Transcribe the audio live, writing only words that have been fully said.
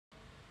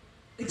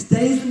Ek's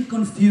dazed and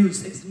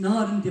confused, ek's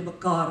narend in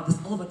mekaar, dis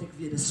al wat ek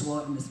weet, dis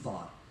swaar en dis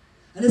waar.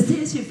 Hulle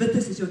sê as jy wit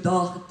is jou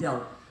dae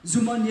getel,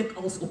 Zuma neek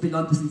als op die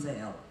land is in sy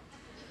hel.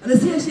 Hulle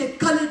sê as jy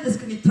colored is,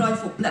 kan jy try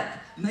for black,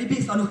 maybe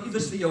is daar nog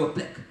iewers vir jou 'n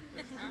plek.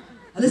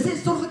 Hulle sê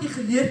sorg dat jy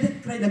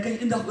geleerdheid kry, dan kan jy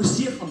eendag oor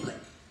see gaan bly.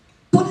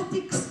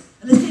 Politics,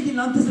 hulle sê die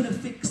land is in 'n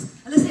fix.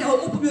 Hulle sê hou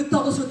op om jou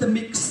taal so te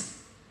mix.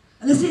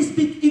 Hulle sê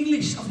speak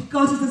English,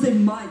 Afrikaans is in sy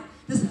my.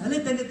 Dis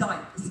hulle dinge daai,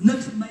 dis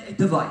niks vir my uit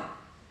te waai.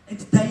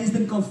 Ek's dazed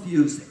and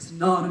confused, ek's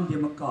narend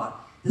in mekaar.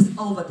 Dis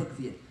al wat ek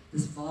weet,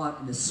 dis waar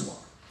en dis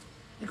swaar.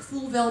 Ek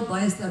voel wel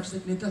baie sterk,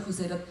 soos ek net al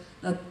gesê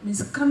dat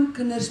mense kan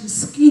kinders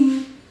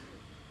miskien,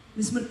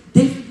 mens moet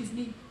definitief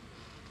nie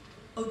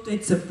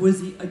oudtydse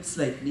poesie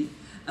uitsluit nie.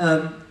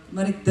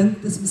 Maar ek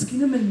dink dis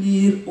miskien 'n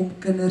manier om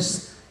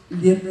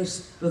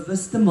leerders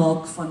bewus te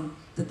maak van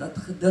dat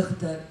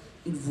gedigte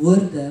en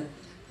woorde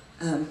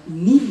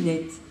nie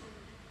net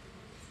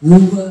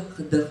hoe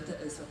gedigte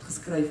is wat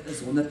geskryf is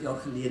 100 jaar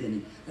gelede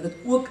nie. Dat dit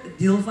ook 'n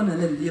deel van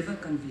hulle lewe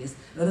kan wees,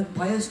 dat dit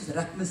baie soos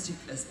rapmusiek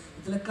is,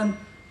 dat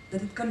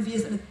dit kan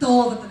wees in 'n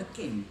taal wat hulle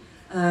ken.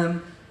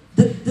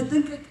 Dit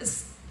dink ek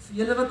is vir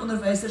julle wat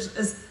onderwysers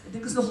is, ek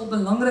dink is nogal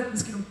belangrik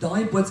miskien om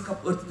daai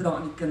boodskap oor te dra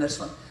aan die kinders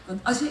want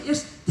as jy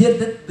eers deur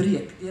dit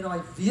breek, deur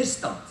daai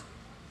weerstand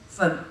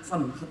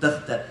van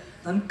gedigte,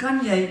 dan kan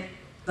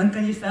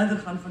jy verder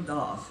gaan van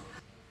daar af.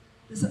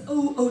 Dis 'n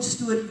ou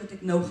storie wat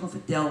ek nou gaan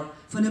vertel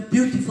van 'n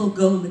beautiful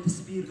girl met 'n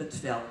spierwit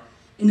vel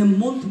en 'n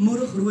mond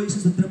moerig rooi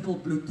soos 'n druppel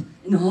bloed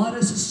en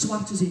hare so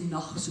swart soos die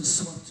nag, so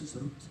swart soos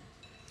roet.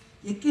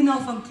 Jy ken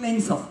haar van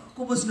kleins af,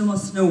 kom ons noem haar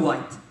Snow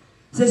White.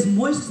 Sy is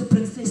mooi soos 'n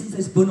prinses en sy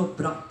is boonop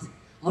brand.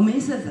 Haar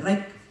mense is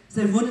ryk,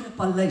 sy woon in 'n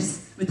paleis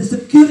met 'n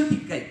security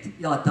gate,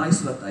 ja, daai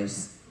soort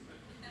huis.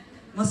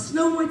 Maar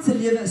Snow White se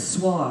lewe is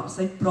swaar,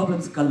 sy het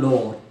problems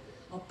galore.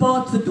 Haar pa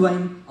het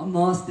verdwyn, haar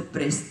ma is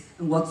depressed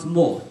and what's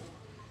more.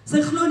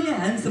 Sy glo nie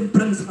 'n handsome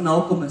prins gaan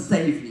haar kom en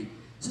save nie.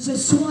 So sy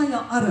swaai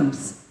haar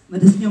arms, maar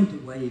dis nie om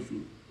te wave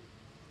nie.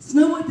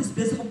 Snow White is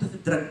besig om te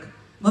verdrink,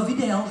 maar wie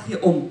die hel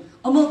gee om?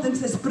 Almal dink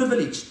sy is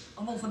privileged,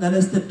 almal van hulle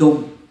is te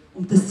dom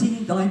om te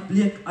sien daai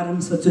bleek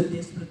arms wat so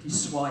desperately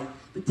swaai.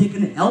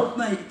 Beteken help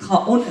my, ek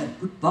ga onder,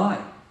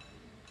 goodbye.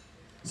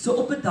 So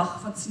op 'n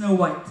dag vat Snow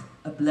White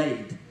 'n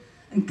blade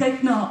en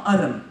kyk na haar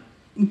arm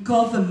en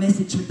kaaf 'n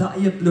message met haar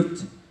eie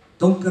bloed,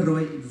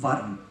 donkerrooi en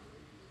warm.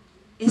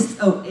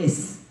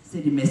 SOS,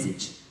 sê die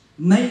message.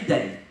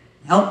 Mayday,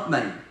 help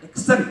my, ek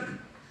sink.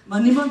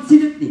 Maar niemand sien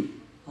dit nie.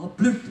 Haar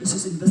bloed is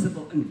soos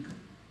invisible ink.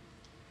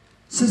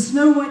 So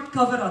Snow White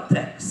cover haar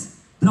tracks,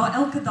 dra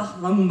elke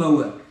dag lang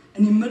moue.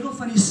 In die middel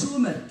van die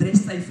somer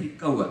dress sy vir die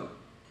koue.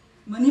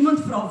 Maar niemand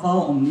vra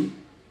waarom nie.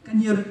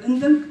 Kan jy dit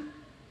indink?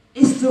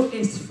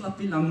 SOS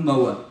flappie lang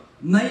moue.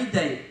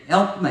 Mayday,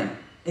 help my,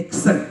 ek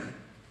sink.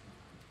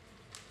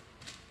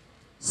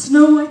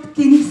 Snow White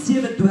ken nie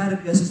 7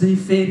 dwerge soos in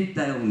die fairy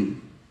tale nie.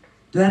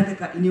 Dwerge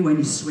kan anyway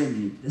nie swem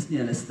nie, dis nie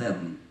hulle styl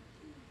nie.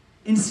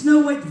 En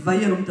Snow White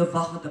weier om te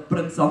wag dat 'n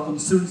prins haar kom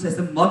soen, sy's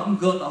 'n modern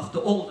girl after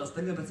all, dis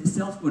dinge wat sy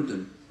self moet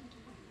doen.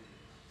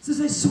 So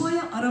sy swaai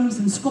haar arms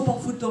en skop haar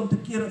voete om te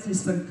keer dat sy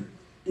sink.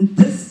 En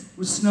dis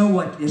hoe Snow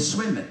White leer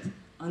swem het,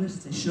 anders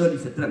het sy surely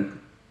verdrink.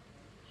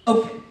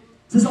 Okay,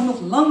 sy sal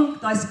nog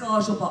lank daai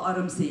skaars op haar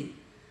arm sê,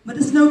 maar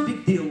dis no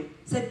big deal,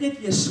 sy het net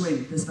leer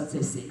swem, dis wat sy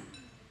sê.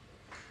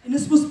 En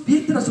dis mos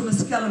beter as om 'n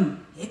skelm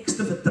heks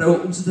te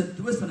vertrou om soos 'n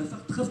doos van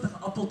 'n giftige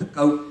appel te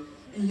kou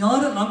en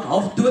jarelang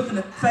half dood in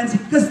 'n fancy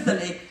kus te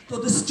lê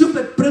tot 'n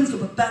stupid prins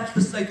op 'n perd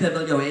besluit hy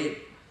wil jou hê.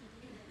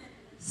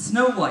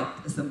 Snow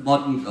White is 'n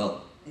modern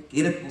girl. Ek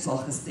het dit ons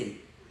al gesê.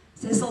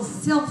 Sy sal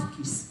self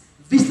kies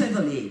wie sy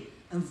wil hê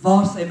en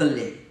waar sy wil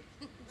lê.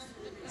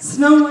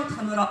 Snow White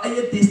gaan oor haar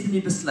eie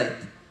destiny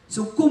besluit.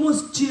 So kom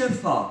ons cheer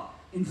vir haar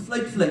en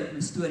fluit, my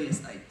storie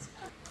is uit.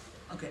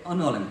 Okay,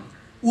 aanhaling.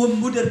 O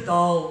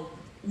moedertaal,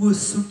 o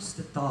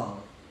soetste taal.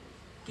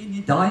 Ken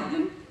jy daai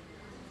een?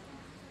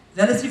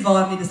 Wel is nie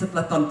waar nie, dis 'n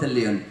platante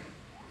leuen.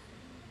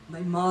 My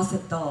ma se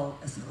taal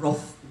is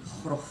rof en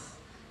grof.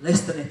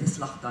 Luister net 'n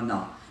slag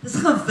daarna. Dis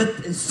gaan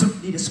wit en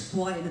soet nie, dis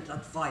kwaai en dit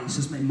laat vaai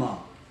soos my ma.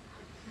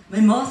 My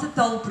ma se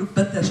taal proe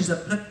bitter soos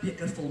 'n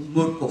blikbeker vol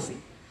moerkoffie.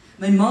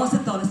 My ma se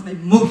taal is my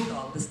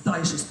moedertaal, dis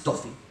taai soos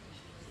toffie.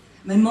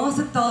 My ma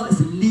se taal is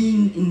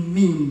lean en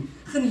mean,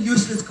 geen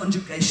useless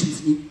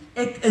conjugations nie.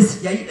 Ek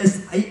is, jy is,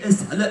 hy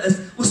is, hulle is,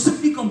 ons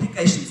soek nie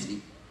complications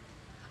nie.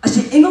 As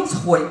jy Engels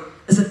gooi,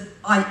 is dit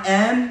I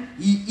am,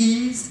 he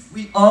is,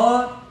 we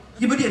are.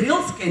 Jy moet die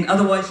reels ken,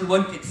 otherwise you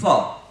won't get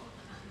far.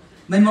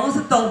 My ma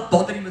se taal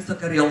bother nie met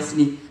sulke reels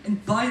nie.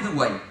 And by the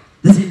way,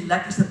 dis die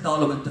lekkerste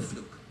taal om in te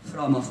vloek.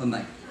 Vra maar vir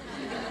my.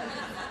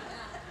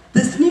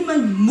 Dis nie my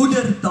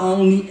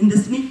moedertaal nie en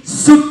dis nie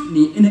soet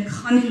nie en ek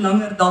gaan nie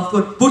langer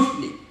daarvoor boet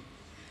nie.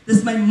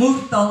 Dis my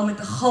moedertaal met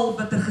 'n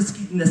galbitter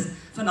geskiedenis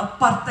van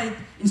apartheid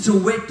en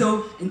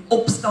Soweto en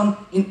opstand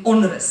en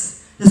onrus.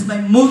 Dis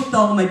my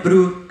moedertaal, my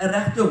broer, 'n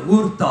regte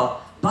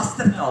hoertaal,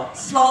 bastertaal,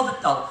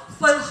 slawetaal,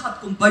 vuilgat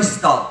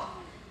kombuistaal.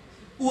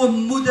 O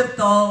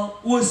moedertaal,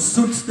 o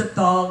soetste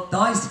taal,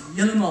 daai is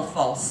heeltemal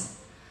vals.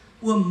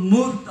 O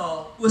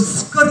moedertaal, o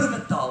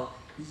skurwetaal,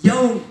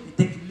 jou het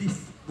ek lief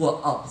bo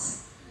als.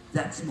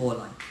 That's more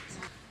like it.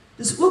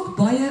 Dis ook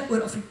baie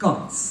oor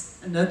Afrikaans.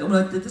 En nou,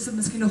 omdat dit is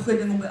miskien 'n goeie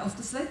ding om by af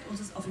te sluit. Ons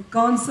is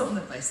Afrikaanse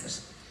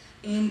onderwysers.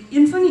 En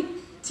een van die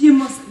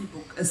temas in die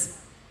boek is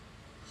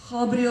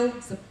Gabriel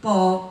se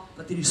pa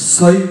wat hierdie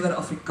suiwer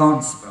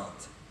Afrikaans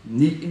praat.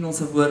 Nie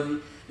Engelse woord nie.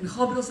 En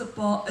Gabriel se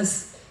pa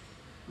is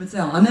met sy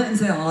hande in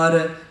sy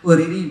hare oor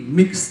hierdie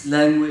mixed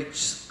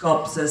language,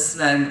 Kaapse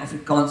slang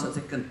Afrikaans wat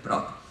sy kind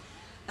praat.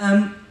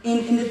 En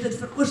dit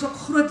veroorsaak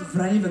groot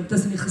wrywing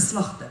tussen die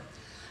geslagte.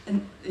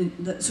 En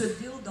so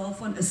deel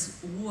daarvan is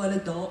hoe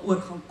hulle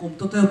daaroor gaan kom,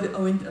 tot hy op die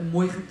ouend 'n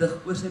mooi gedig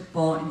oor sy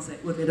pa en sy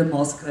oorlede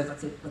ma skryf,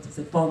 wat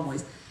sy pa mooi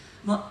is.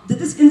 Maar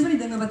dit is een van die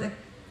dinge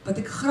wat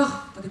ek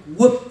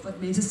hoop, wat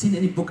mense sien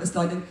in die boek, is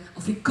daai ding,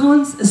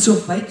 Afrikaans is so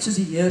wyd soos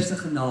die Heer se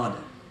genade.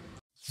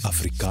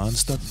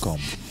 Afrikaans.com,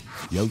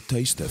 jou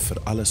tuiste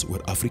vir alles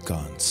oor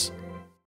Afrikaans.